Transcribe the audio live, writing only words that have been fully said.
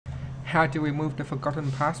How to remove the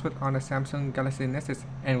forgotten password on the Samsung Galaxy Nexus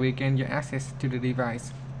and regain your access to the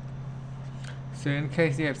device. So in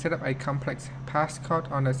case you have set up a complex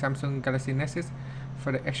passcode on the Samsung Galaxy Nexus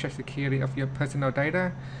for the extra security of your personal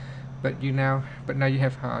data, but now you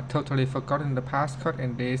have totally forgotten the passcode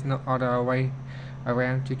and there is no other way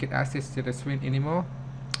around to get access to the screen anymore.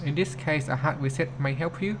 In this case, a hard reset may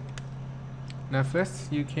help you. Now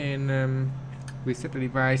first, you can reset the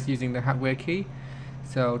device using the hardware key.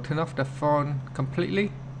 So turn off the phone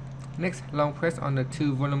completely. Next, long press on the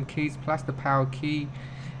two volume keys plus the power key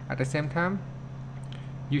at the same time.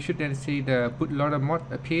 You should then see the bootloader mode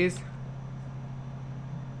appears.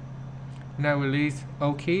 Now release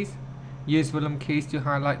all keys. Use volume keys to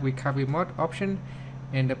highlight recovery mode option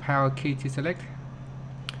and the power key to select.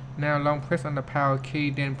 Now long press on the power key,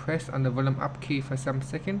 then press on the volume up key for some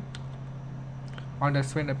seconds. On the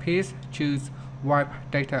screen appears, choose wipe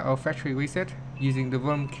data or factory reset, using the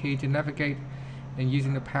volume key to navigate and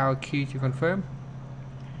using the power key to confirm.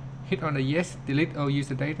 Hit on the yes, delete all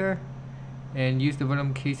user data, and use the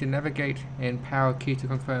volume key to navigate and power key to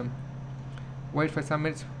confirm. Wait for some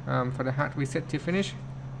minutes for the hard reset to finish.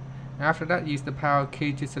 After that, use the power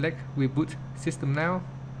key to select reboot system now,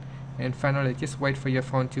 and finally just wait for your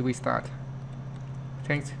phone to restart.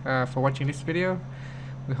 Thanks for watching this video.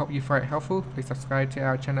 We hope you find it helpful. Please subscribe to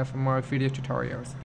our channel for more video tutorials.